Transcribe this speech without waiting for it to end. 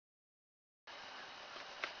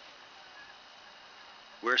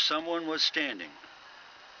Where someone was standing,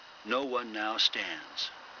 no one now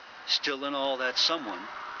stands. Still in all that someone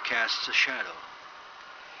casts a shadow.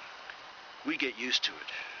 We get used to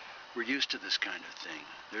it. We're used to this kind of thing.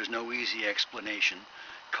 There's no easy explanation.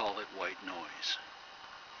 Call it white noise.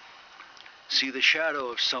 See the shadow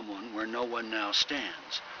of someone where no one now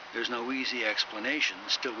stands. There's no easy explanation.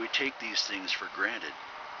 Still we take these things for granted.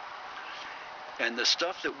 And the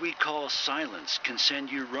stuff that we call silence can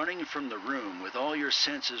send you running from the room with all your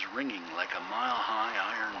senses ringing like a mile-high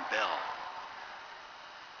iron bell.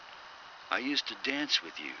 I used to dance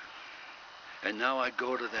with you, and now I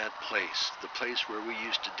go to that place, the place where we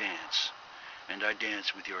used to dance, and I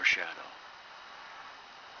dance with your shadow.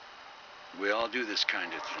 We all do this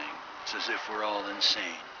kind of thing. It's as if we're all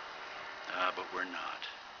insane. But we're not.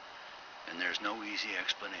 And there's no easy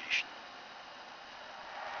explanation.